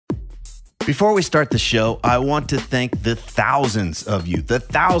Before we start the show, I want to thank the thousands of you,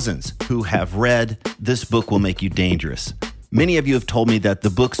 who have read This Book Will Make You Dangerous. Many of you have told me that the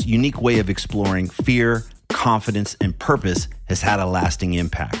book's unique way of exploring fear, confidence, and purpose has had a lasting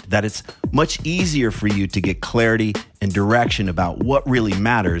impact, that it's much easier for you to get clarity and direction about what really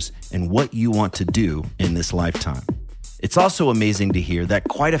matters and what you want to do in this lifetime. It's also amazing to hear that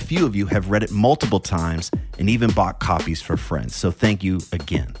quite a few of you have read it multiple times and even bought copies for friends, so thank you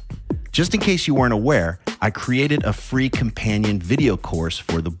again. Just in case you weren't aware, I created a free companion video course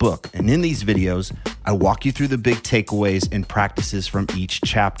for the book. And in these videos, I walk you through the big takeaways and practices from each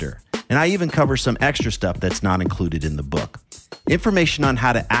chapter. And I even cover some extra stuff that's not included in the book. Information on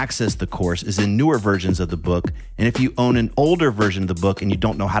how to access the course is in newer versions of the book. And if you own an older version of the book and you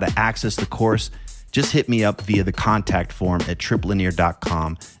don't know how to access the course, just hit me up via the contact form at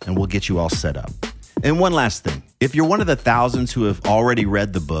triplinear.com and we'll get you all set up. And one last thing, if you're one of the thousands who have already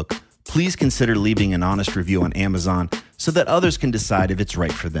read the book, please consider leaving an honest review on Amazon so that others can decide if it's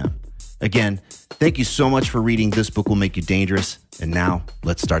right for them. Again, thank you so much for reading This Book Will Make You Dangerous. And now,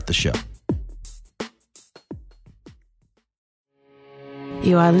 let's start the show.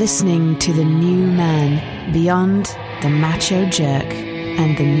 You are listening to the new man beyond the macho jerk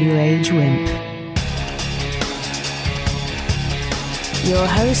and the new age wimp. Your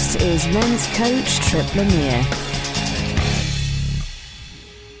host is men's coach Trip Lanier.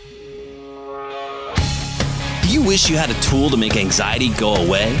 Do you wish you had a tool to make anxiety go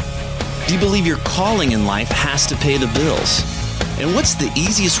away? Do you believe your calling in life has to pay the bills? And what's the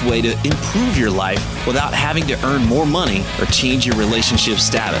easiest way to improve your life without having to earn more money or change your relationship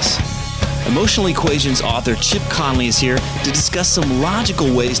status? Emotional Equations author Chip Conley is here to discuss some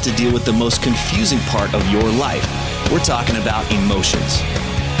logical ways to deal with the most confusing part of your life. We're talking about emotions.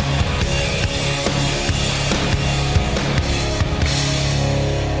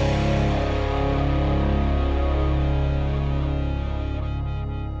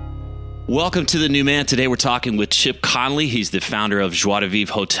 Welcome to The New Man. Today we're talking with Chip Conley. He's the founder of Joie de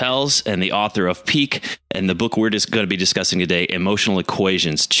Vivre Hotels and the author of Peak, and the book we're just going to be discussing today, Emotional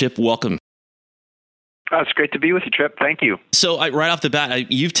Equations. Chip, welcome. Oh, it's great to be with you, Trip. Thank you. So right off the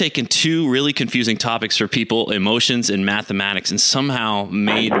bat, you've taken two really confusing topics for people, emotions and mathematics, and somehow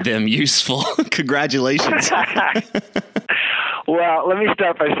made them useful. Congratulations. Well, let me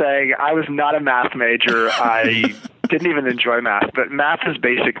start by saying I was not a math major. I didn't even enjoy math, but math is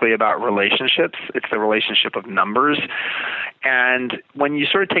basically about relationships. It's the relationship of numbers. And when you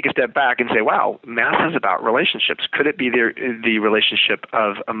sort of take a step back and say, wow, math is about relationships, could it be the relationship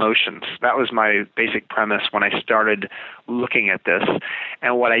of emotions? That was my basic premise when I started looking at this.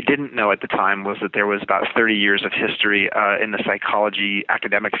 And what I didn't know at the time was that there was about 30 years of history in the psychology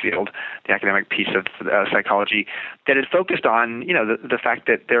academic field, the academic piece of psychology, that had focused on, the fact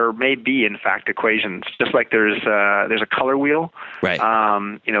that there may be, in fact, equations, just like there's a color wheel, right?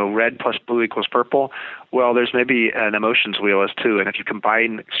 Red plus blue equals purple. Well, there's maybe an emotions wheel as too, and if you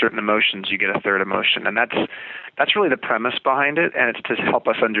combine certain emotions, you get a third emotion, and that's really the premise behind it, and it's to help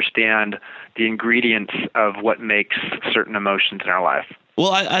us understand the ingredients of what makes certain emotions in our life.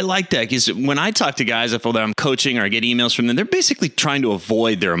 Well, I like that because when I talk to guys, if I'm coaching or I get emails from them, they're basically trying to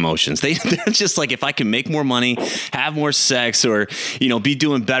avoid their emotions. They're just like, if I can make more money, have more sex, or, be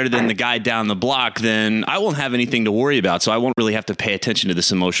doing better than the guy down the block, then I won't have anything to worry about. So I won't really have to pay attention to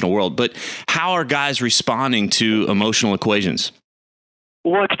this emotional world. But how are guys responding to emotional equations?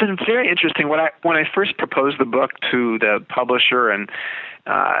 Well, it's been very interesting. When I first proposed the book to the publisher, and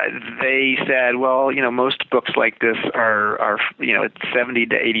they said, well, most books like this are 70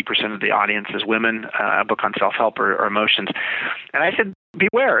 to 80% of the audience is women. A book on self-help or emotions, and I said,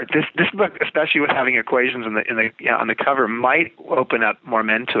 beware. This book, especially with having equations on the cover, might open up more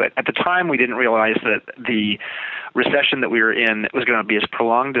men to it. At the time, we didn't realize that the recession that we were in was going to be as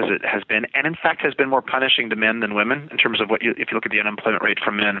prolonged as it has been, and in fact has been more punishing to men than women in terms of if you look at the unemployment rate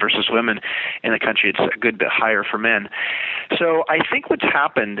for men versus women in the country, it's a good bit higher for men. So I think what's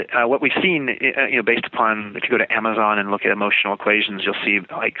happened, what we've seen, based upon, if you go to Amazon and look at Emotional Equations, you'll see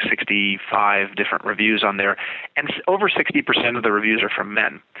like 65 different reviews on there, and over 60% of the reviews are from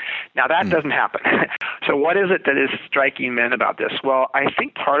men. Now that doesn't happen. So what is it that is striking men about this? Well, I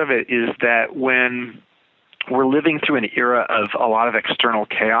think part of it is that when we're living through an era of a lot of external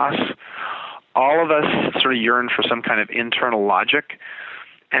chaos, all of us sort of yearn for some kind of internal logic.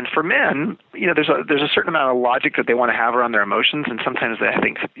 And for men, there's a certain amount of logic that they want to have around their emotions, and sometimes I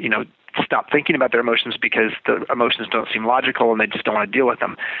think, stop thinking about their emotions because the emotions don't seem logical and they just don't want to deal with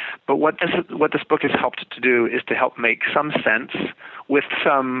them. But what this book has helped to do is to help make some sense with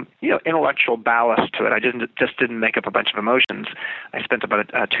some intellectual ballast to it. I just didn't make up a bunch of emotions. I spent about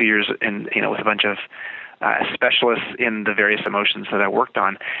 2 years with a bunch of specialists in the various emotions that I worked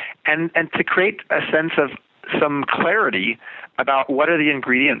on, and to create a sense of some clarity about what are the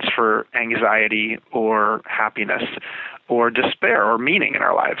ingredients for anxiety or happiness or despair or meaning in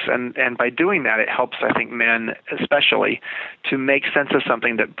our lives. And by doing that, it helps, I think, men especially to make sense of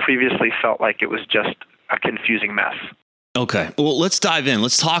something that previously felt like it was just a confusing mess. Okay. Well, let's dive in.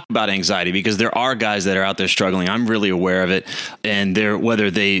 Let's talk about anxiety, because there are guys that are out there struggling. I'm really aware of it. And whether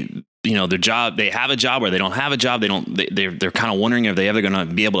they their job, they have a job or they don't have a job. They're kind of wondering if they ever going to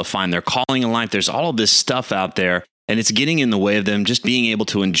be able to find their calling in life. There's all of this stuff out there, and it's getting in the way of them just being able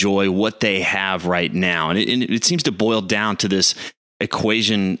to enjoy what they have right now. And it seems to boil down to this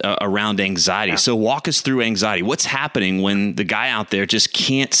equation around anxiety. Yeah. So walk us through anxiety. What's happening when the guy out there just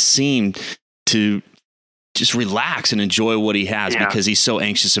can't seem to just relax and enjoy what he has because he's so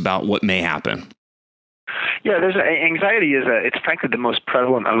anxious about what may happen? Yeah, anxiety it's frankly the most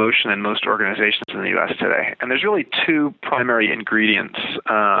prevalent emotion in most organizations in the U.S. today. And there's really two primary ingredients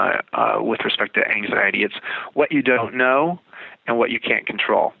with respect to anxiety. It's what you don't know and what you can't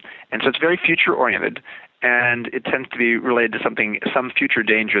control. And so it's very future-oriented, and it tends to be related to some future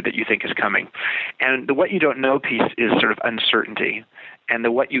danger that you think is coming. And the what you don't know piece is sort of uncertainty. And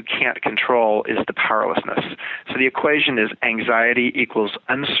the what you can't control is the powerlessness. So the equation is anxiety equals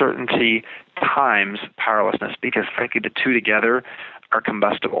uncertainty times powerlessness, because frankly the two together are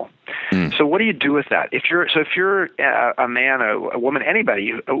combustible. So what do you do with that? If you're a man, a woman,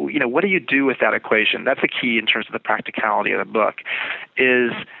 anybody, what do you do with that equation? That's the key in terms of the practicality of the book,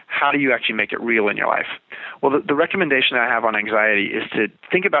 is how do you actually make it real in your life? Well, the recommendation I have on anxiety is to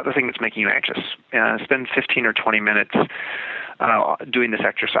think about the thing that's making you anxious. Spend 15 or 20 minutes doing this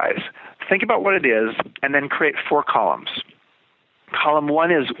exercise. Think about what it is, and then create 4 columns. Column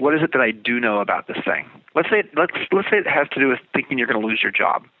 1 is, what is it that I do know about this thing? Let's say it has to do with thinking you're going to lose your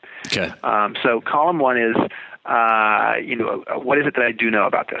job. Okay. So column 1 is, what is it that I do know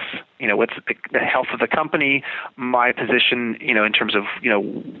about this? What's the health of the company, my position, in terms of,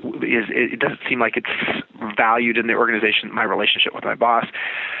 it doesn't seem like it's valued in the organization, my relationship with my boss.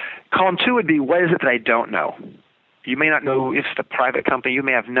 Column 2 would be, what is it that I don't know? You may not know if it's a private company. You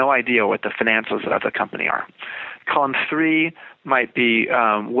may have no idea what the finances of the company are. Column 3 might be,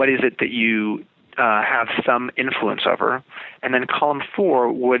 what is it that you have some influence over? And then column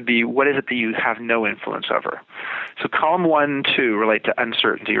 4 would be, what is it that you have no influence over? So column 1 and 2 relate to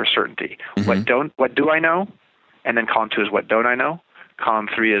uncertainty or certainty. Mm-hmm. What do I know? And then column 2 is, what don't I know? Column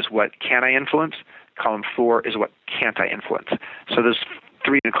 3 is, what can I influence? Column 4 is, what can't I influence? So there's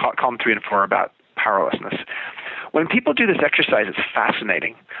column 3 and 4 are about powerlessness. When people do this exercise, it's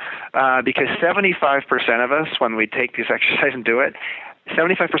fascinating because 75% of us, when we take this exercise and do it,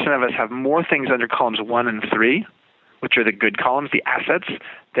 75% of us have more things under columns 1 and 3, which are the good columns, the assets,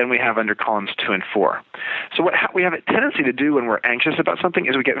 than we have under columns 2 and 4. So what we have a tendency to do when we're anxious about something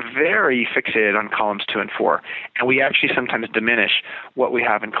is we get very fixated on columns 2 and 4, and we actually sometimes diminish what we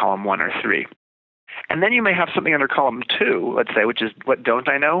have in column 1 or 3. And then you may have something under column 2, let's say, which is, what don't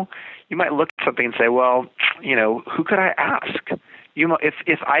I know? You might look at something and say, well, who could I ask?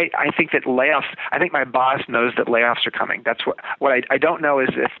 If I think that layoffs, I think my boss knows that layoffs are coming. That's what I don't know is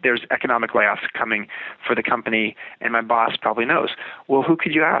if there's economic layoffs coming for the company, and my boss probably knows. Well, who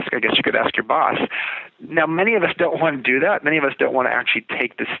could you ask? I guess you could ask your boss. Now, many of us don't want to do that. Many of us don't want to actually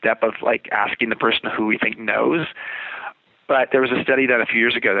take the step of asking the person who we think knows. But there was a study done a few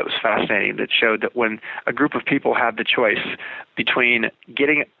years ago that was fascinating that showed that when a group of people had the choice between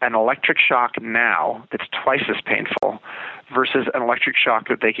getting an electric shock now that's twice as painful versus an electric shock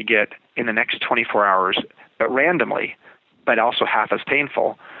that they could get in the next 24 hours, but randomly, but also half as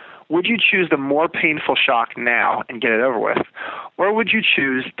painful, would you choose the more painful shock now and get it over with? Or would you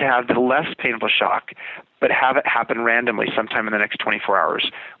choose to have the less painful shock, but have it happen randomly sometime in the next 24 hours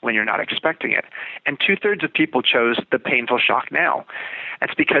when you're not expecting it? And 2/3 of people chose the painful shock now.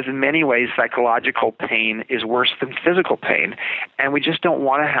 That's because in many ways, psychological pain is worse than physical pain, and we just don't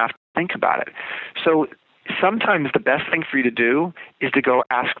want to have to think about it. So sometimes the best thing for you to do is to go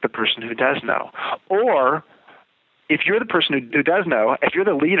ask the person who does know. Or if you're the person who does know, if you're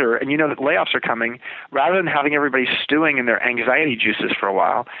the leader and you know that layoffs are coming, rather than having everybody stewing in their anxiety juices for a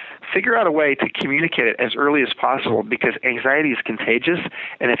while, figure out a way to communicate it as early as possible, because anxiety is contagious,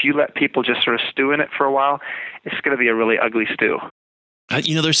 and if you let people just sort of stew in it for a while, it's going to be a really ugly stew.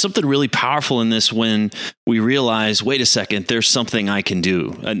 There's something really powerful in this when we realize, wait a second, there's something I can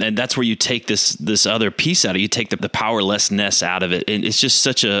do. And that's where you take this other piece out of it. You take the powerlessness out of it. And it's just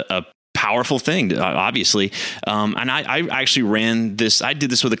such a powerful thing, obviously. And I actually ran this. I did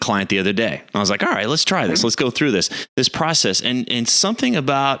this with a client the other day. I was like, all right, let's try this. Let's go through this process. And something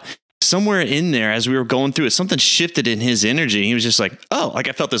about somewhere in there, as we were going through it, something shifted in his energy. He was just like, oh, like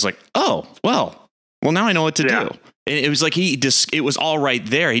I felt this like, oh, well, now I know what to do. It was like it was all right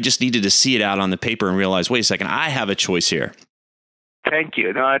there. He just needed to see it out on the paper and realize, wait a second, I have a choice here. Thank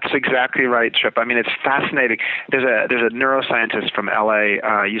you. No, that's exactly right, Chip. I mean, it's fascinating. There's a neuroscientist from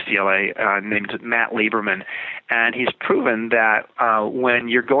UCLA, named Matt Lieberman, and he's proven that when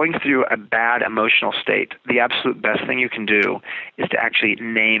you're going through a bad emotional state, the absolute best thing you can do is to actually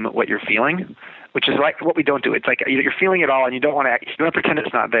name what you're feeling, which is like what we don't do. It's like you're feeling it all, and you don't want to pretend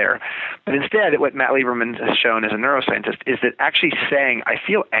it's not there. But instead, what Matt Lieberman has shown as a neuroscientist is that actually saying, I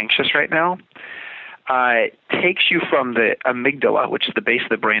feel anxious right now, takes you from the amygdala, which is the base of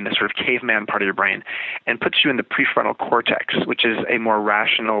the brain, the sort of caveman part of your brain, and puts you in the prefrontal cortex, which is a more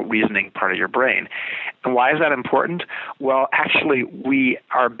rational reasoning part of your brain. And why is that important? Well, actually, we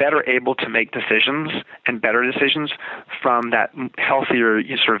are better able to make decisions and better decisions from that healthier,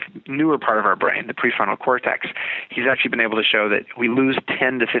 sort of newer part of our brain, the prefrontal cortex. He's actually been able to show that we lose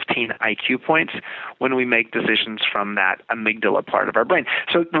 10 to 15 IQ points when we make decisions from that amygdala part of our brain.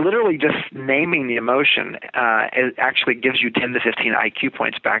 So literally just naming the emotion it actually gives you 10 to 15 IQ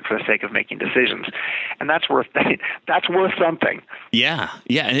points back for the sake of making decisions, and that's worth something. Yeah,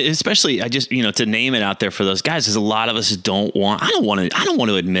 and especially I just to name it out there for those guys, because a lot of us don't want. I don't want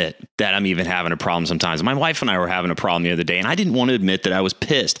to admit that I'm even having a problem sometimes. My wife and I were having a problem the other day, and I didn't want to admit that I was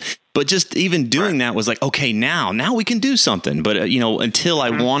pissed. But just even doing that was like, okay, now we can do something. But, until I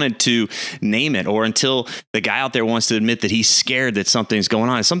wanted to name it, or until the guy out there wants to admit that he's scared that something's going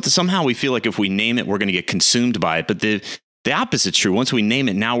on, somehow we feel like if we name it, we're going to get consumed by it. But the opposite's true. Once we name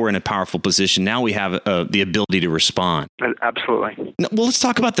it, now we're in a powerful position. Now we have the ability to respond. Absolutely. Well, let's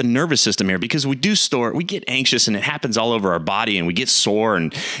talk about the nervous system here, because we get anxious and it happens all over our body, and we get sore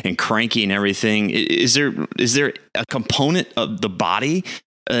and cranky and everything. Is there a component of the body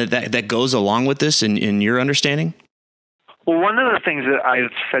that goes along with this in your understanding? Well, one of the things that I've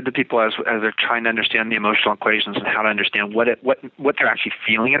said to people as they're trying to understand the emotional equations and how to understand what they're actually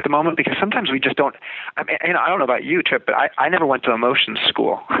feeling at the moment, because sometimes we just don't. I mean, I don't know about you, Trip, but I never went to emotions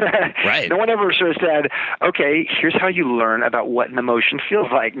school. Right. No one ever sort of said, okay, here's how you learn about what an emotion feels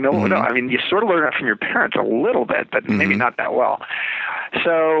like. No. I mean, you sort of learn it from your parents a little bit, but maybe not that well.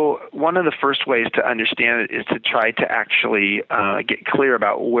 So one of the first ways to understand it is to try to actually get clear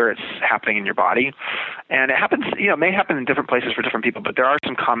about where it's happening in your body. And it happens, may happen in different places for different people, but there are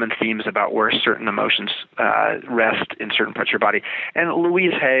some common themes about where certain emotions rest in certain parts of your body. And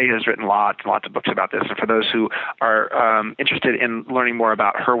Louise Hay has written lots and lots of books about this. And for those who are interested in learning more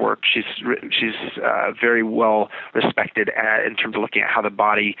about her work, she's very well respected in terms of looking at how the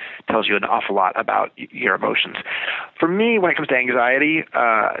body tells you an awful lot about your emotions. For me, when it comes to anxiety,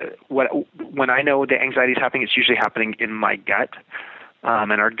 when I know the anxiety is happening, it's usually happening in my gut.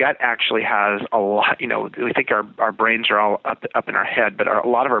 And our gut actually has a lot, we think our brains are all up in our head, but a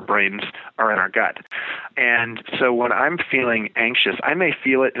lot of our brains are in our gut. And so when I'm feeling anxious, I may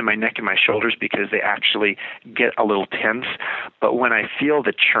feel it in my neck and my shoulders because they actually get a little tense. But when I feel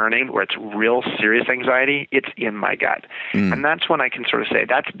the churning, where it's real serious anxiety, it's in my gut. And that's when I can sort of say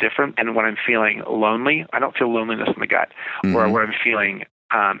that's different. And when I'm feeling lonely, I don't feel loneliness in the gut. Or when I'm feeling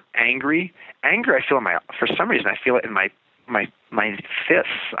angry, I feel for some reason, I feel it in my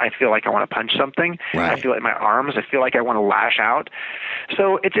fists. I feel like I want to punch something. Right. I feel it in my arms. I feel like I want to lash out.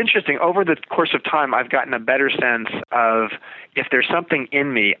 So it's interesting. Over the course of time, I've gotten a better sense of if there's something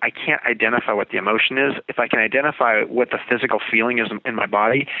in me, I can't identify what the emotion is. If I can identify what the physical feeling is in my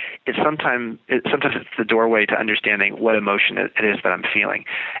body, sometimes it's the doorway to understanding what emotion it is that I'm feeling.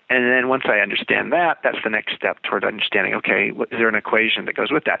 And then once I understand that, that's the next step toward understanding, okay, is there an equation that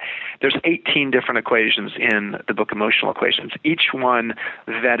goes with that? There's 18 different equations in the book Emotional Equations, each one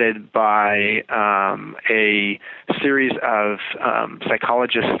vetted by a series of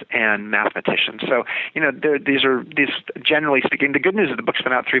psychologists and mathematicians. So, these generally speaking, the good news is the book's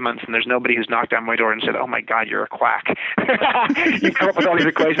been out 3 months and there's nobody who's knocked on my door and said, oh my God, you're a quack. You come up with all these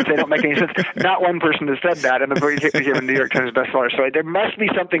equations, they don't make any sense. Not one person has said that, and the book became a New York Times bestseller. So there must be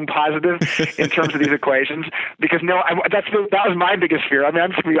something positive in terms of these equations, because that was my biggest fear. I mean,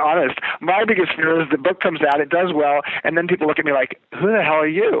 I'm just going to be honest. My biggest fear is the book comes out, it does well, and then people look at me like, who the hell are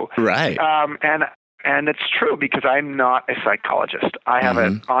you? Right. And And it's true because I'm not a psychologist. I have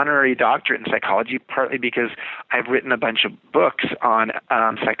an honorary doctorate in psychology, partly because I've written a bunch of books on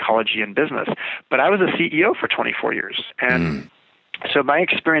psychology and business. But I was a CEO for 24 years. And so my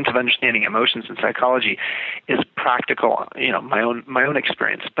experience of understanding emotions and psychology is practical, my own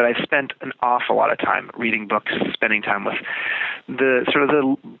experience. But I've spent an awful lot of time reading books, spending time with the sort of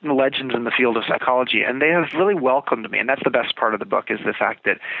the legends in the field of psychology, and they have really welcomed me. And that's the best part of the book, is the fact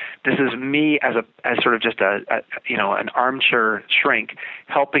that this is me as sort of just an armchair shrink,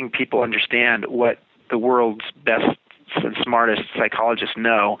 helping people understand what the world's best and smartest psychologists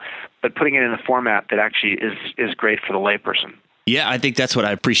know, but putting it in a format that actually is great for the layperson. Yeah, I think that's what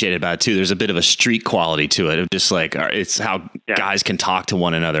I appreciated about it too. There's a bit of a street quality to it. Just like it's how guys can talk to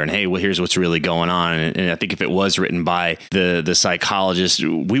one another and, hey, well, here's what's really going on. And I think if it was written by the psychologist,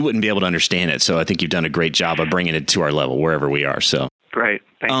 we wouldn't be able to understand it. So I think you've done a great job of bringing it to our level wherever we are. So great.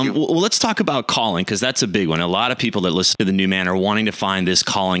 Thank you. Well, let's talk about calling, because that's a big one. A lot of people that listen to The New Man are wanting to find this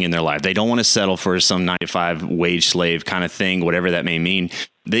calling in their life. They don't want to settle for some 9-to-5 wage slave kind of thing, whatever that may mean.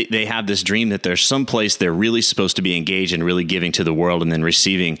 They have this dream that there's some place they're really supposed to be engaged and really giving to the world and then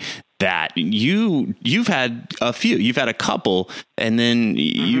receiving that. You've had a few. You've had a couple, and then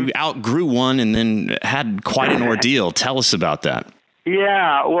you outgrew one and then had quite an ordeal. Tell us about that.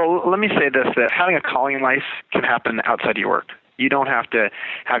 Yeah, well, let me say this, that having a calling in life can happen outside of your work. You don't have to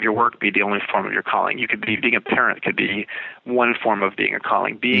have your work be the only form of your calling. You could be being a parent could be one form of being a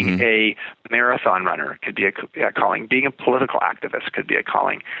calling. Being a marathon runner could be a calling. Being a political activist could be a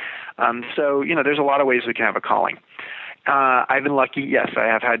calling. So, there's a lot of ways we can have a calling. I've been lucky. Yes, I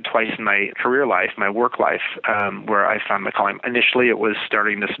have had twice in my career life, my work life, where I found my calling. Initially, it was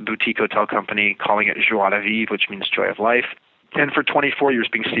starting this boutique hotel company, calling it Joie de Vivre, which means joy of life. And for 24 years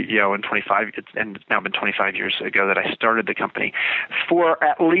being CEO, and it's now been 25 years ago that I started the company. For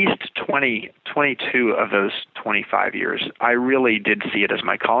at least 22 of those 25 years, I really did see it as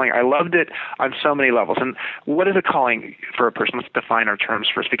my calling. I loved it on so many levels. And what is a calling for a person? Let's define our terms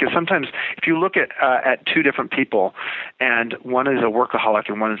first, because sometimes if you look at two different people, and one is a workaholic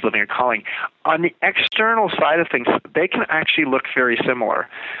and one is living a calling, on the external side of things, they can actually look very similar.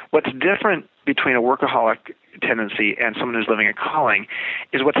 What's different between a workaholic tendency and someone who's living a calling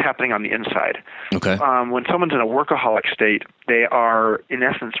is what's happening on the inside. Okay. When someone's in a workaholic state, they are, in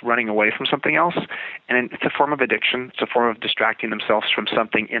essence, running away from something else. And it's a form of addiction. It's a form of distracting themselves from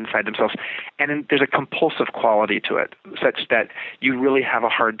something inside themselves. And there's a compulsive quality to it, such that you really have a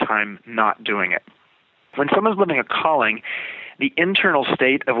hard time not doing it. When someone's living a calling, the internal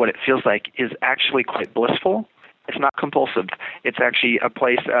state of what it feels like is actually quite blissful. It's not compulsive. It's actually a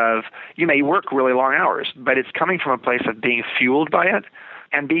place of, you may work really long hours, but it's coming from a place of being fueled by it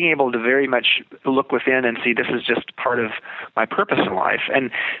and being able to very much look within and see this is just part of my purpose in life. And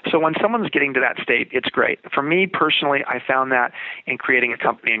so when someone's getting to that state, it's great. For me personally, I found that in creating a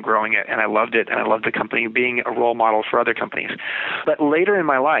company and growing it, and I loved it, and I loved the company being a role model for other companies. But later in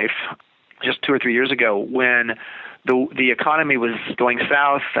my life, just 2 or 3 years ago, when the economy was going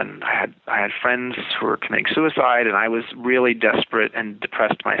south, and I had friends who were committing suicide, and I was really desperate and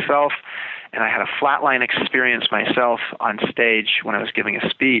depressed myself, and I had a flatline experience myself on stage when I was giving a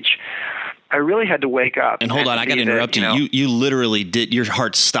speech. I really had to wake up. And hold on, I got to interrupt you. You literally did, your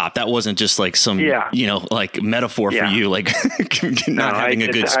heart stopped. That wasn't just like some, like metaphor for you, like not having a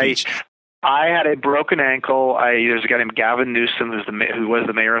good speech. I had a broken ankle. There's a guy named Gavin Newsom, who was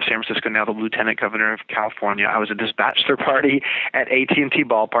the mayor of San Francisco, now the lieutenant governor of California. I was at this bachelor party at AT&T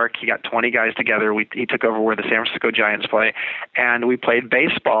Ballpark. He got 20 guys together. He took over where the San Francisco Giants play, and we played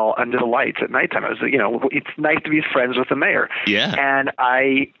baseball under the lights at nighttime. It was, it's nice to be friends with the mayor. Yeah. And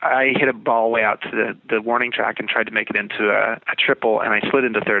I hit a ball way out to the warning track and tried to make it into a triple, and I slid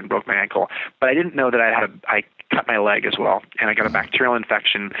into third and broke my ankle. But I didn't know that I cut my leg as well, and I got a bacterial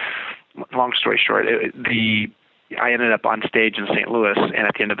infection. Long story short, I ended up on stage in St. Louis, and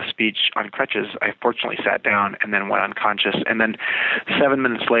at the end of the speech on crutches, I fortunately sat down and then went unconscious. And then 7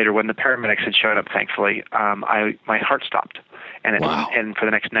 minutes later, when the paramedics had shown up, thankfully, my heart stopped. And and for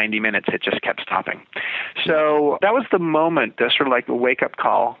the next 90 minutes, it just kept stopping. So that was the moment, sort of like the wake-up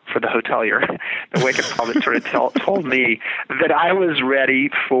call for the hotelier, the wake-up call that sort of told me that I was ready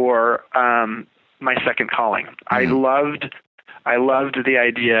for my second calling. Mm-hmm. I loved the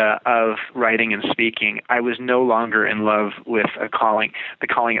idea of writing and speaking. I was no longer in love with the calling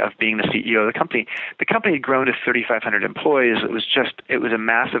of being the CEO of the company. The company had grown to 3,500 employees. It was a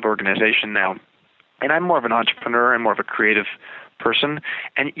massive organization now. And I'm more of an entrepreneur and more of a creative person.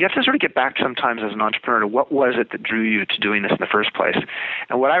 And you have to sort of get back sometimes as an entrepreneur to what was it that drew you to doing this in the first place.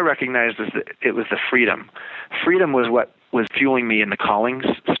 And what I recognized is that it was the freedom. Freedom was what was fueling me in the calling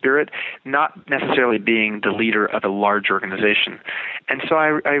spirit, not necessarily being the leader of a large organization. And so I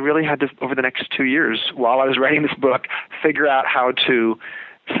really had to, over the next 2 years, while I was writing this book, figure out how to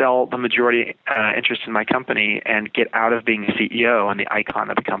sell the majority interest in my company and get out of being the CEO and the icon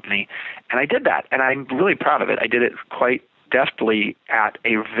of the company. And I did that, and I'm really proud of it. I did it quite deftly at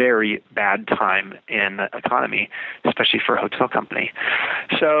a very bad time in the economy, especially for a hotel company.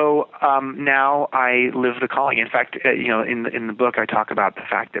 So now I live the calling. In fact, in the book, I talk about the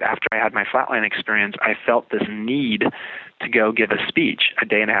fact that after I had my flatline experience, I felt this need to go give a speech a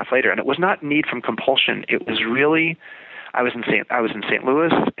day and a half later, and it was not need from compulsion. It was really I was in St.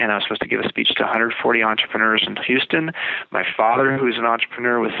 Louis, and I was supposed to give a speech to 140 entrepreneurs in Houston. My father, who's an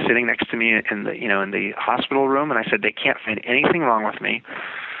entrepreneur, was sitting next to me in the hospital room, and I said, they can't find anything wrong with me.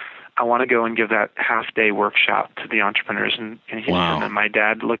 I want to go and give that half-day workshop to the entrepreneurs in Houston. Wow. And my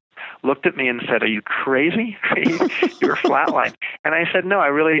dad looked at me and said, "Are you crazy? You're flatline." And I said, "No,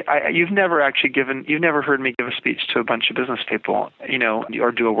 you've never heard me give a speech to a bunch of business people,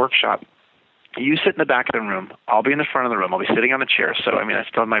 or do a workshop. You sit in the back of the room. I'll be in the front of the room. I'll be sitting on the chair. So, I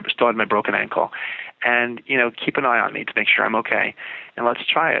still had my broken ankle. And, keep an eye on me to make sure I'm okay. And let's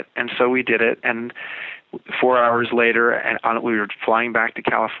try it." And so we did it. And 4 hours later, and we were flying back to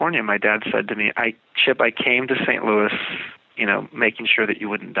California, my dad said to me, Chip, I came to St. Louis, making sure that you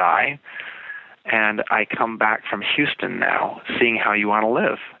wouldn't die. And I come back from Houston now, seeing how you want to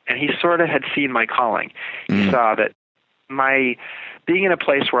live. And he sort of had seen my calling. He saw that my being in a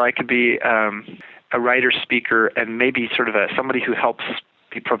place where I could be a writer, speaker, and maybe sort of somebody who helps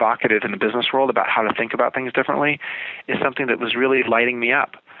be provocative in the business world about how to think about things differently is something that was really lighting me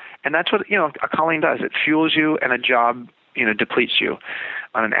up. And that's what, a calling does. It fuels you, and a job, depletes you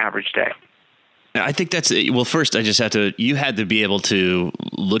on an average day. I think first you had to be able to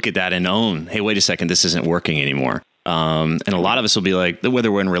look at that and own, hey, wait a second, this isn't working anymore. And a lot of us will be like,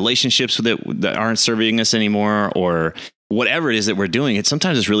 whether we're in relationships that aren't serving us anymore, or whatever it is that we're doing,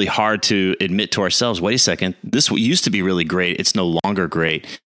 sometimes it's really hard to admit to ourselves, wait a second, this used to be really great. It's no longer great.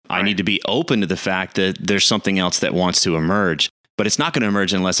 Right. I need to be open to the fact that there's something else that wants to emerge, but it's not going to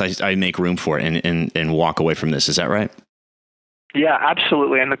emerge unless I make room for it and walk away from this. Is that right? Yeah,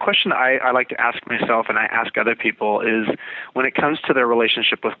 absolutely. And the question I like to ask myself, and I ask other people, is when it comes to their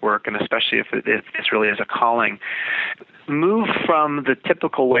relationship with work, and especially if it's really as a calling, move from the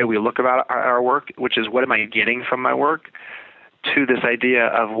typical way we look about our work, which is what am I getting from my work, to this idea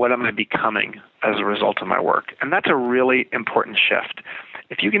of what am I becoming as a result of my work. And that's a really important shift.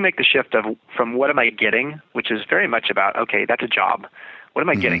 If you can make the shift from what am I getting, which is very much about, okay, that's a job. What am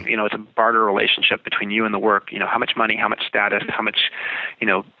I getting? It's a barter relationship between you and the work. How much money, how much status, how much,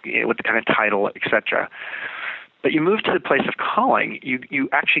 what the kind of title, etc. But you move to the place of calling, you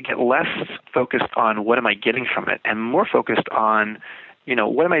actually get less focused on what am I getting from it, and more focused on,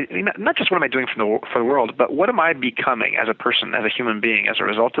 what am I, not just what am I doing for the world, but what am I becoming as a person, as a human being, as a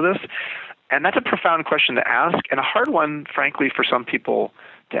result of this? And that's a profound question to ask, and a hard one, frankly, for some people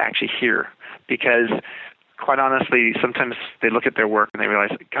to actually hear, because quite honestly, sometimes they look at their work and they realize,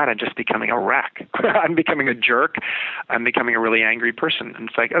 God, I'm just becoming a wreck. I'm becoming a jerk. I'm becoming a really angry person. And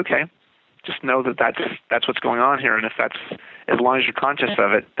it's like, okay, just know that that's what's going on here. And if that's, as long as you're conscious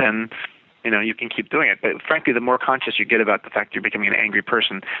of it, then, you can keep doing it. But frankly, the more conscious you get about the fact you're becoming an angry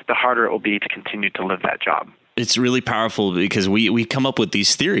person, the harder it will be to continue to live that job. It's really powerful because we come up with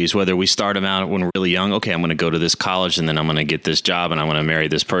these theories, whether we start them out when we're really young. Okay, I'm going to go to this college, and then I'm going to get this job, and I'm going to marry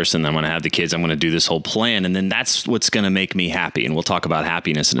this person, I'm going to have the kids, I'm going to do this whole plan, and then that's what's going to make me happy. And we'll talk about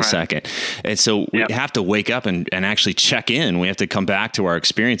happiness in a second. And so we have to wake up and actually check in. We have to come back to our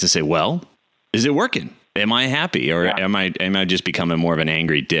experience and say, well, is it working? Am I happy, or am I just becoming more of an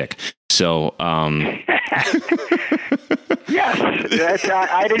angry dick? So, yes,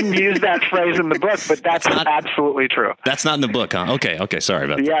 I didn't use that phrase in the book, but that's absolutely true. That's not in the book, huh? Okay, sorry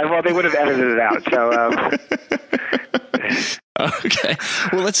about that. Yeah, well, they would have edited it out. So, okay,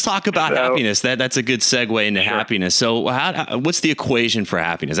 well, let's talk about happiness. That's a good segue into happiness. So, what's the equation for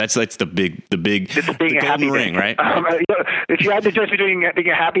happiness? That's the big it's being a happy ring, dick. Right? If you had to choose between being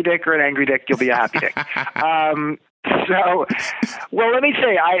a happy dick or an angry dick, you'll be a happy dick. So, well, let me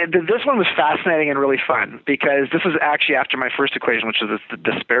say, this one was fascinating and really fun because this was actually after my first equation, which is the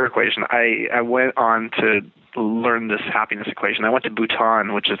despair equation. I went on to learn this happiness equation. I went to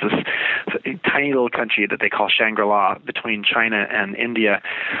Bhutan, which is this tiny little country that they call Shangri-La between China and India,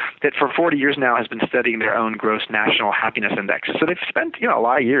 that for 40 years now has been studying their own gross national happiness index. So they've spent a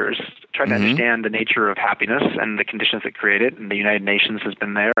lot of years tried to understand the nature of happiness and the conditions that create it, and the United Nations has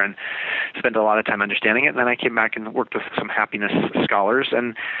been there and spent a lot of time understanding it. And then I came back and worked with some happiness scholars.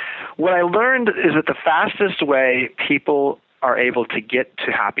 And what I learned is that the fastest way people are able to get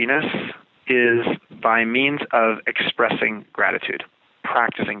to happiness is by means of expressing gratitude,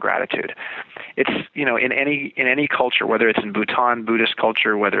 practicing gratitude. It's, in any culture, whether it's in Bhutan, Buddhist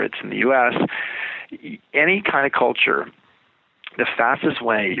culture, whether it's in the U.S., any kind of culture, the fastest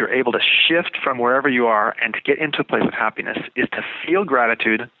way you're able to shift from wherever you are and to get into a place of happiness is to feel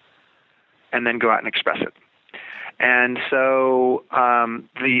gratitude and then go out and express it. And so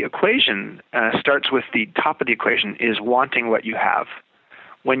the equation starts with the top of the equation is wanting what you have.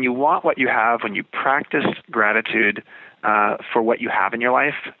 When you want what you have, when you practice gratitude for what you have in your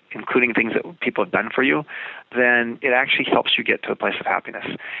life, including things that people have done for you, then it actually helps you get to a place of happiness.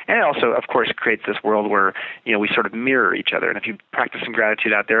 And it also, of course, creates this world where, we sort of mirror each other. And if you practice some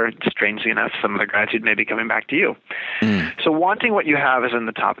gratitude out there, strangely enough, some of the gratitude may be coming back to you. So wanting what you have is in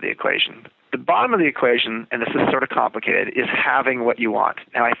the top of the equation. The bottom of the equation, and this is sort of complicated, is having what you want.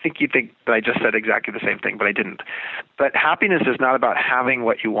 Now, I think you think that I just said exactly the same thing, but I didn't. But happiness is not about having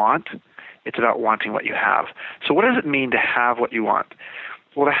what you want. It's about wanting what you have. So what does it mean to have what you want?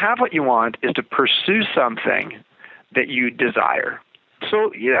 Well, to have what you want is to pursue something that you desire.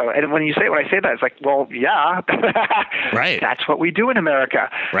 So, and when I say that, it's like, well, yeah, right. That's what we do in America.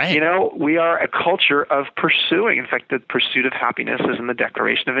 Right. We are a culture of pursuing. In fact, the pursuit of happiness is in the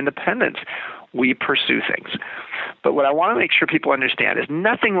Declaration of Independence. We pursue things. But what I want to make sure people understand is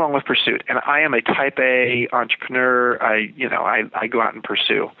nothing wrong with pursuit. And I am a type A entrepreneur. I go out and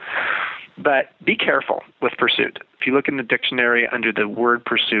pursue. But be careful with pursuit. If you look in the dictionary under the word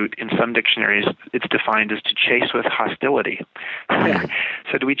pursuit, in some dictionaries, it's defined as to chase with hostility.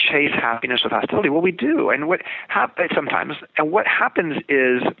 So do we chase happiness with hostility? Well, we do. And what happens sometimes, and what happens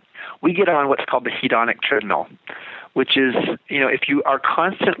is we get on what's called the hedonic treadmill, which is, if you are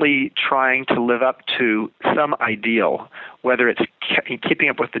constantly trying to live up to some ideal, whether it's keeping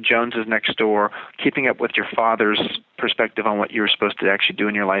up with the Joneses next door, keeping up with your father's perspective on what you're supposed to actually do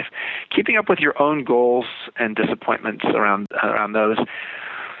in your life, keeping up with your own goals and disappointments around those,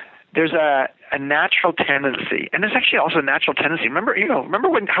 there's a natural tendency, and there's actually also a natural tendency. Remember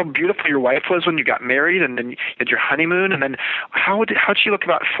how beautiful your wife was when you got married, and then you had your honeymoon, and then how'd she look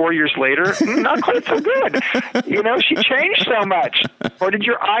about 4 years later? Not quite so good. She changed so much. Or did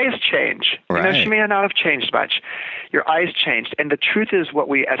your eyes change? Right. She may not have changed much. Your eyes changed. And the truth is, what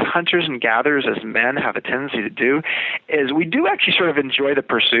we as hunters and gatherers, as men, have a tendency to do is we do actually sort of enjoy the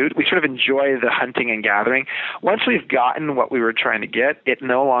pursuit. We sort of enjoy the hunting and gathering. Once we've gotten what we were trying to get, it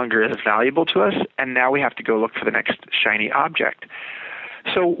no longer is valuable to us, and now we have to go look for the next shiny object.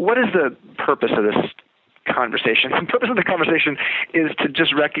 So what is the purpose of this conversation? The purpose of the conversation is to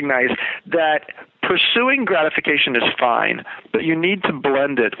just recognize that pursuing gratification is fine, but you need to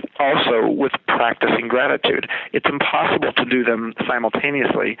blend it also with practicing gratitude. It's impossible to do them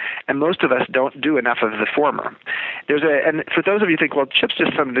simultaneously, and most of us don't do enough of the former. And for those of you who think, well, Chip's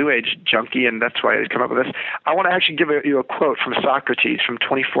just some New Age junkie, and that's why he's come up with this, I want to actually give you a quote from Socrates from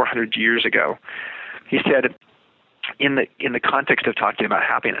 2,400 years ago. He said, in the context of talking about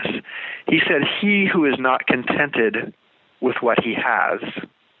happiness, he said, "He who is not contented with what he has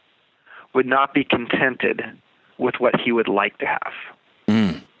would not be contented with what he would like to have."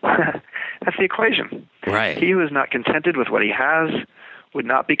 That's the equation. Right. He who is not contented with what he has would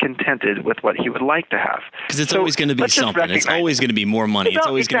not be contented with what he would like to have. Because it's always going to be something. It's always going to be more money. It's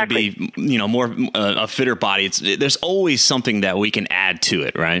always going to be, more a fitter body. There's always something that we can add to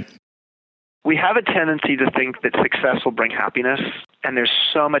it, right? We have a tendency to think that success will bring happiness, and there's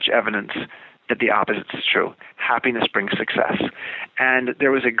so much evidence that the opposite is true. Happiness brings success. And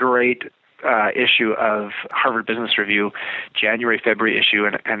there was a great issue of Harvard Business Review, January-February issue,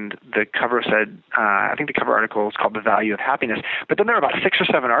 and the cover said, I think the cover article is called The Value of Happiness, but then there are about 6 or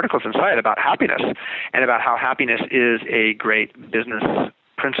 7 articles inside about happiness and about how happiness is a great business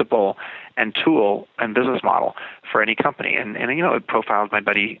principle and tool and business model for any company. And it profiled my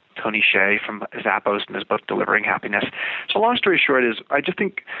buddy Tony Hsieh from Zappos in his book, Delivering Happiness. So long story short is, I just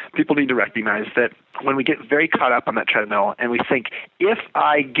think people need to recognize that when we get very caught up on that treadmill and we think, if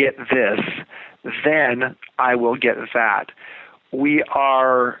I get this, then I will get that.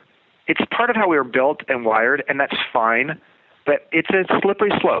 It's part of how we are built and wired, and that's fine, but it's a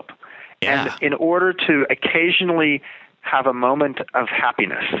slippery slope. Yeah. And in order to occasionally have a moment of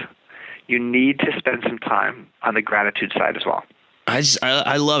happiness, you need to spend some time on the gratitude side as well.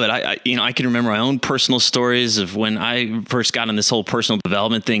 I love it. I can remember my own personal stories of when I first got in this whole personal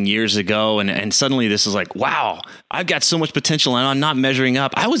development thing years ago. And suddenly this is like, wow, I've got so much potential and I'm not measuring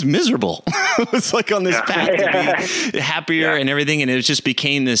up. I was miserable. I was like on this path to be happier and everything. And it just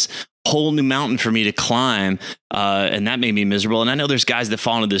became this whole new mountain for me to climb. And that made me miserable. And I know there's guys that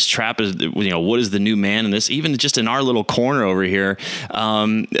fall into this trap of, what is the new man? And this, even just in our little corner over here,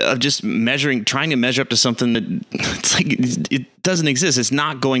 of just trying to measure up to something that it's like, it doesn't exist. It's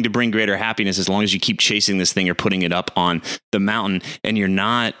not going to bring greater happiness as long as you keep chasing this thing or putting it up on the mountain and you're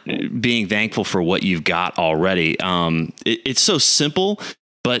not being thankful for what you've got already. It's so simple,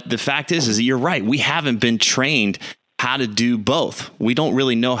 but the fact is that you're right. We haven't been trained how to do both. We don't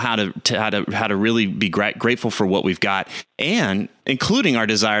really know how to really be grateful for what we've got, and including our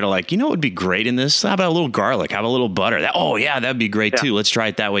desire to what would be great in this? How about a little garlic? How about a little butter? That'd be great too. Let's try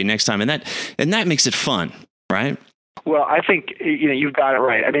it that way next time. And that makes it fun, right? Well, I think you've got it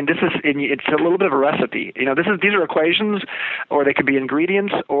right. I mean, it's a little bit of a recipe. These are equations, or they could be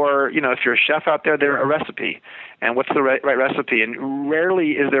ingredients, or if you're a chef out there, they're a recipe. And what's the right recipe? And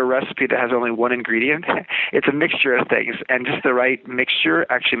rarely is there a recipe that has only one ingredient. It's a mixture of things, and just the right mixture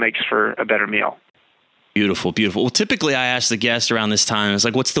actually makes for a better meal. Beautiful, beautiful. Well, typically I ask the guest around this time, it's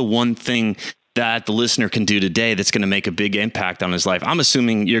like, what's the one thing that the listener can do today that's going to make a big impact on his life? I'm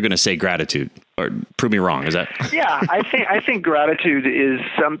assuming you're going to say gratitude, or prove me wrong. Is that? Yeah, I think gratitude is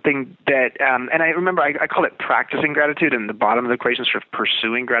something that, and I remember I call it practicing gratitude, and the bottom of the equation is sort of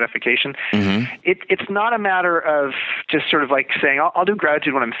pursuing gratification. Mm-hmm. It's not a matter of just sort of like saying, I'll do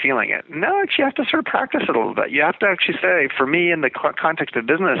gratitude when I'm feeling it. No, actually you have to sort of practice it a little bit. You have to actually say, for me in the context of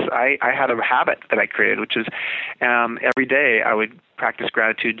business, I had a habit that I created, which is every day I would practice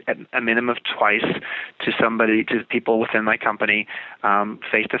gratitude at a minimum of twice to people within my company,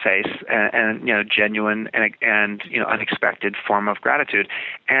 face to face, and genuine and unexpected form of gratitude.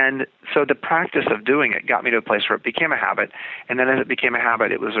 And so the practice of doing it got me to a place where it became a habit. And then as it became a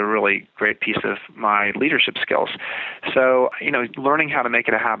habit, it was a really great piece of my leadership skills. So, learning how to make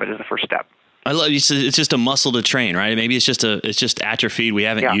it a habit is the first step. I love you. It's just a muscle to train, right? Maybe it's just atrophied. We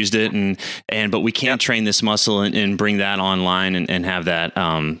haven't used it, but we can't train this muscle and bring that online and have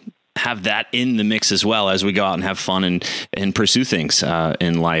that in the mix as well as we go out and have fun and pursue things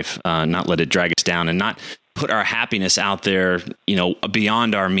in life. Not let it drag us down, and not put our happiness out there,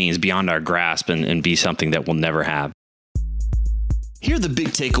 beyond our means, beyond our grasp, and be something that we'll never have. Here are the big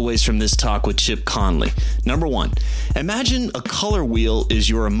takeaways from this talk with Chip Conley. Number 1, imagine a color wheel is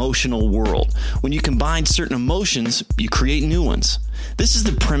your emotional world. When you combine certain emotions, you create new ones. This is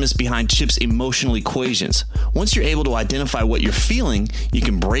the premise behind Chip's emotional equations. Once you're able to identify what you're feeling, you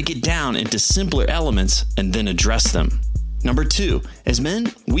can break it down into simpler elements and then address them. Number 2, as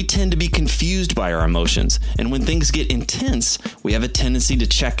men, we tend to be confused by our emotions, and when things get intense, we have a tendency to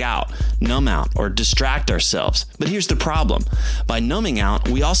check out, numb out, or distract ourselves. But here's the problem. By numbing out,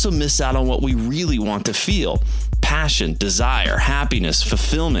 we also miss out on what we really want to feel: passion, desire, happiness,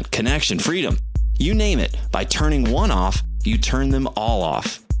 fulfillment, connection, freedom. You name it. By turning one off, you turn them all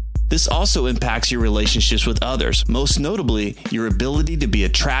off. This also impacts your relationships with others, most notably your ability to be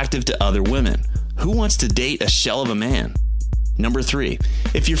attractive to other women. Who wants to date a shell of a man? Number 3,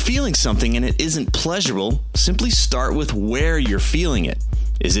 if you're feeling something and it isn't pleasurable, simply start with where you're feeling it.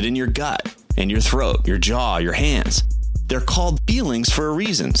 Is it in your gut, in your throat, your jaw, your hands? They're called feelings for a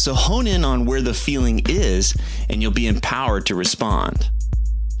reason, so hone in on where the feeling is and you'll be empowered to respond.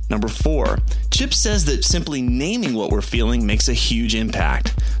 Number 4, Chip says that simply naming what we're feeling makes a huge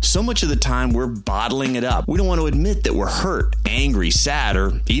impact. So much of the time we're bottling it up. We don't want to admit that we're hurt, angry, sad,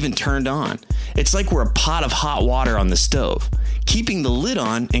 or even turned on. It's like we're a pot of hot water on the stove. Keeping the lid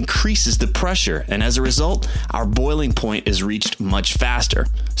on increases the pressure, and as a result, our boiling point is reached much faster.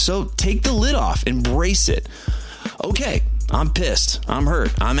 So take the lid off, embrace it. Okay, I'm pissed, I'm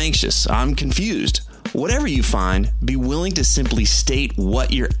hurt, I'm anxious, I'm confused. Whatever you find, be willing to simply state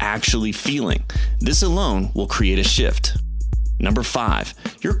what you're actually feeling. This alone will create a shift. Number 5,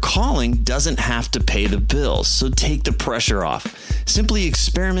 your calling doesn't have to pay the bills, so take the pressure off. Simply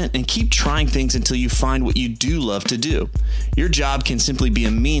experiment and keep trying things until you find what you do love to do. Your job can simply be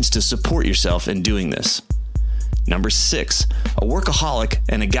a means to support yourself in doing this. Number 6, a workaholic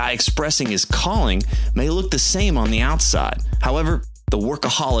and a guy expressing his calling may look the same on the outside. However, the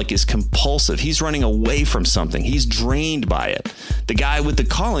workaholic is compulsive. He's running away from something. He's drained by it. The guy with the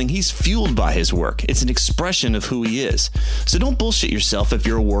calling, he's fueled by his work. It's an expression of who he is. So don't bullshit yourself if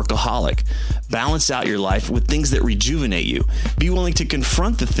you're a workaholic. Balance out your life with things that rejuvenate you. Be willing to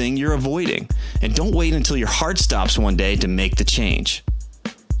confront the thing you're avoiding. And don't wait until your heart stops one day to make the change.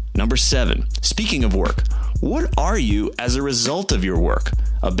 Number 7, speaking of work, What are you as a result of your work?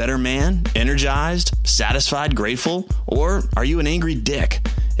 A better man, energized, satisfied, grateful? Or are you an angry dick?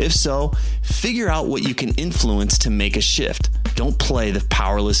 If so, figure out what you can influence to make a shift. Don't play the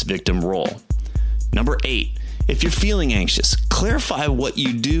powerless victim role. Number 8, if you're feeling anxious, clarify what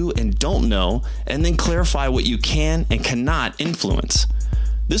you do and don't know, and then clarify what you can and cannot influence.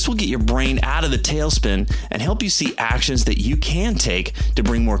 This will get your brain out of the tailspin and help you see actions that you can take to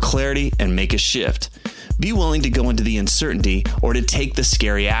bring more clarity and make a shift. Be willing to go into the uncertainty or to take the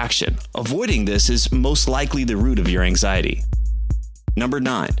scary action. Avoiding this is most likely the root of your anxiety. Number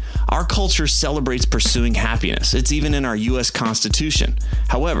 9, our culture celebrates pursuing happiness. It's even in our U.S. Constitution.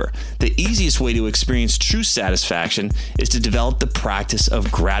 However, the easiest way to experience true satisfaction is to develop the practice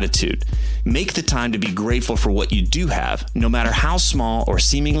of gratitude. Make the time to be grateful for what you do have, no matter how small or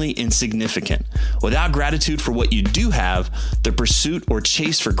seemingly insignificant. Without gratitude for what you do have, the pursuit or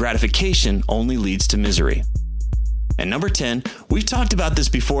chase for gratification only leads to misery. And number 10, we've talked about this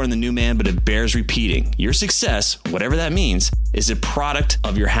before in The New Man, but it bears repeating. Your success, whatever that means, is a product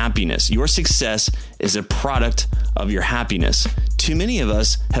of your happiness. Your success is a product of your happiness. Too many of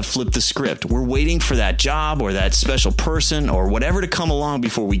us have flipped the script. We're waiting for that job or that special person or whatever to come along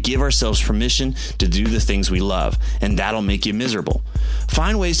before we give ourselves permission to do the things we love, and that'll make you miserable.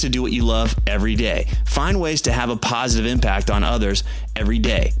 Find ways to do what you love every day. Find ways to have a positive impact on others every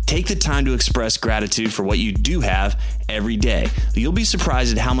day. Take the time to express gratitude for what you do have every day. You'll be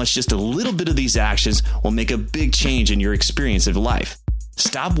surprised at how much just a little bit of these actions will make a big change in your experience of life.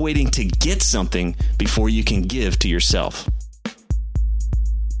 Stop waiting to get something before you can give to yourself.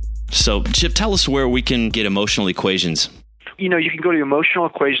 So, Chip, tell us where we can get emotional equations. You can go to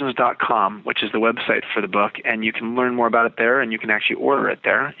emotionalequations.com, which is the website for the book, and you can learn more about it there, and you can actually order it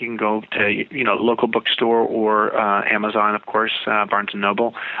there. You can go to, local bookstore or Amazon, of course, Barnes &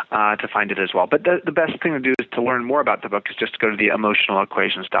 Noble, to find it as well. But the best thing to do is to learn more about the book is just to go to the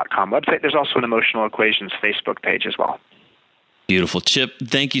emotionalequations.com website. There's also an Emotional Equations Facebook page as well. Beautiful. Chip,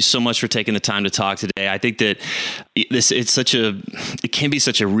 thank you so much for taking the time to talk today. I think that it can be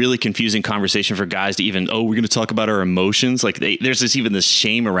such a really confusing conversation for guys to even, we're going to talk about our emotions. Like there's even this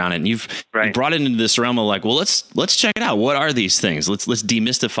shame around it. And you brought it into this realm of like, well, let's check it out. What are these things? Let's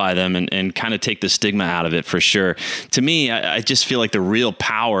demystify them and kind of take the stigma out of it for sure. To me, I just feel like the real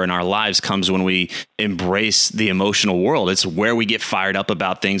power in our lives comes when we embrace the emotional world. It's where we get fired up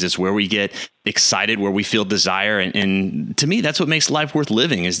about things. It's where we get excited, where we feel desire. And to me, that's what makes life worth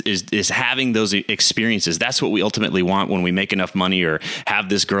living is having those experiences. That's what we ultimately want when we make enough money or have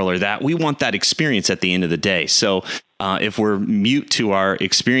this girl or that. We want that experience at the end of the day. So if we're mute to our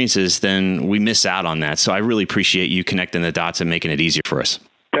experiences, then we miss out on that. So I really appreciate you connecting the dots and making it easier for us.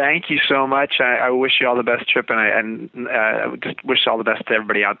 Thank you so much. I wish you all the best, Chip, and I just wish all the best to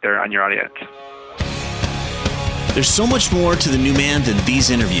everybody out there on your audience. There's so much more to The New Man than these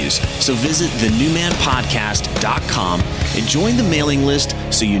interviews. So visit thenewmanpodcast.com and join the mailing list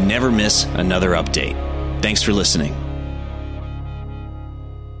so you never miss another update. Thanks for listening.